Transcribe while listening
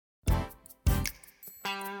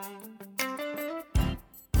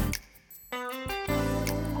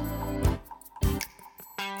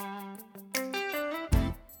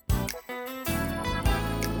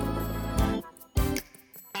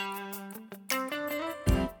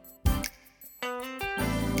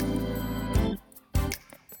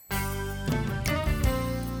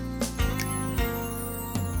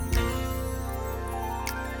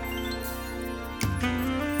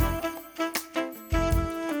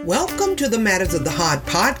Welcome to the Matters of the Heart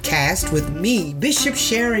podcast with me, Bishop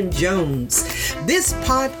Sharon Jones. This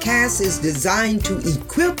podcast is designed to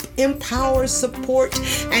equip, empower, support,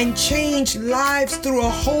 and change lives through a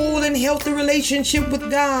whole and healthy relationship with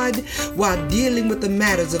God while dealing with the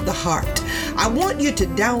matters of the heart. I want you to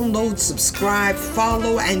download, subscribe,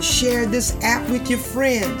 follow, and share this app with your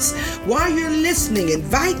friends. While you're listening,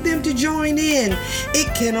 invite them to join in.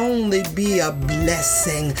 It can only be a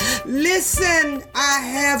blessing. Listen, I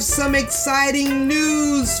have some exciting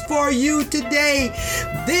news for you today.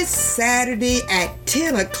 This Saturday at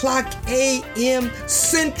 10 o'clock a.m.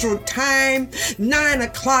 Central Time, 9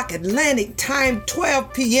 o'clock Atlantic Time,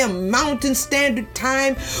 12 p.m. Mountain Standard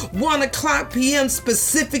Time, 1 o'clock p.m.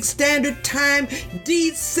 Pacific Standard Time,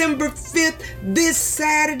 December 5th, this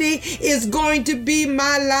Saturday is going to be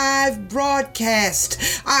my live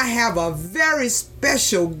broadcast. I have a very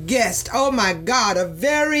special guest. Oh my God, a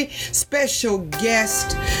very special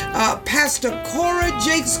guest. Pastor Cora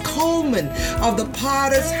Jakes-Coleman of the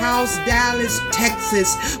Potter's House, Dallas,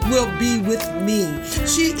 Texas, will be with me.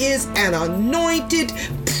 She is an anointed,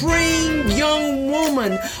 praying young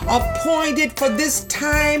woman appointed for this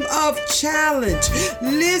time of challenge.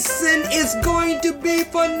 Listen, it's going to be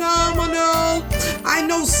phenomenal. I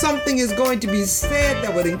know something is going to be said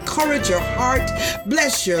that would encourage your heart,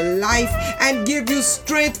 bless your life, and give you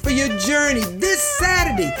strength for your journey. This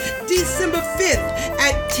Saturday, December 5th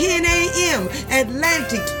at 10 a.m.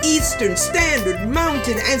 Atlantic, Eastern, Standard,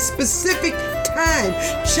 Mountain, and Pacific Time.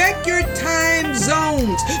 Check your time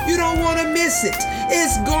zones. You don't want to miss it.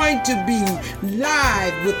 It's going to be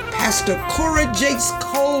live with Pastor Cora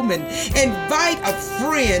Jakes-Coleman. Invite a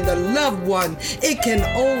friend, a loved one. It can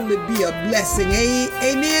only be a blessing.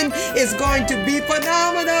 Amen. It's going to be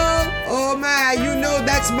phenomenal. Oh my, you know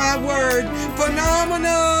that's my word.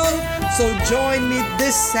 Phenomenal. So join me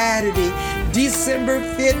this Saturday, December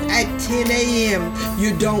 5th at 10 a.m.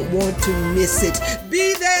 You don't want to miss it.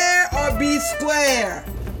 Be there or be square.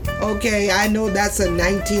 Okay, I know that's a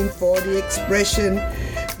 1940 expression,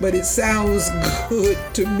 but it sounds good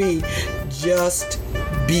to me. Just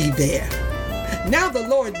be there. Now the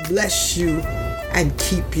Lord bless you and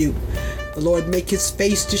keep you. The Lord make his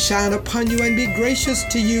face to shine upon you and be gracious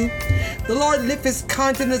to you. The Lord lift his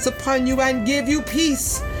countenance upon you and give you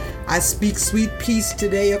peace. I speak sweet peace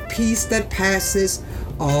today, a peace that passes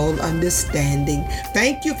all understanding.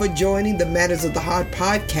 Thank you for joining the Matters of the Heart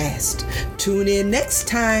podcast. Tune in next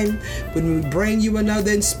time when we bring you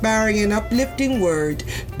another inspiring and uplifting word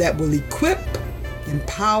that will equip,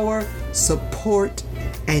 empower, support,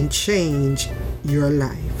 and change your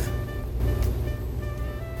life.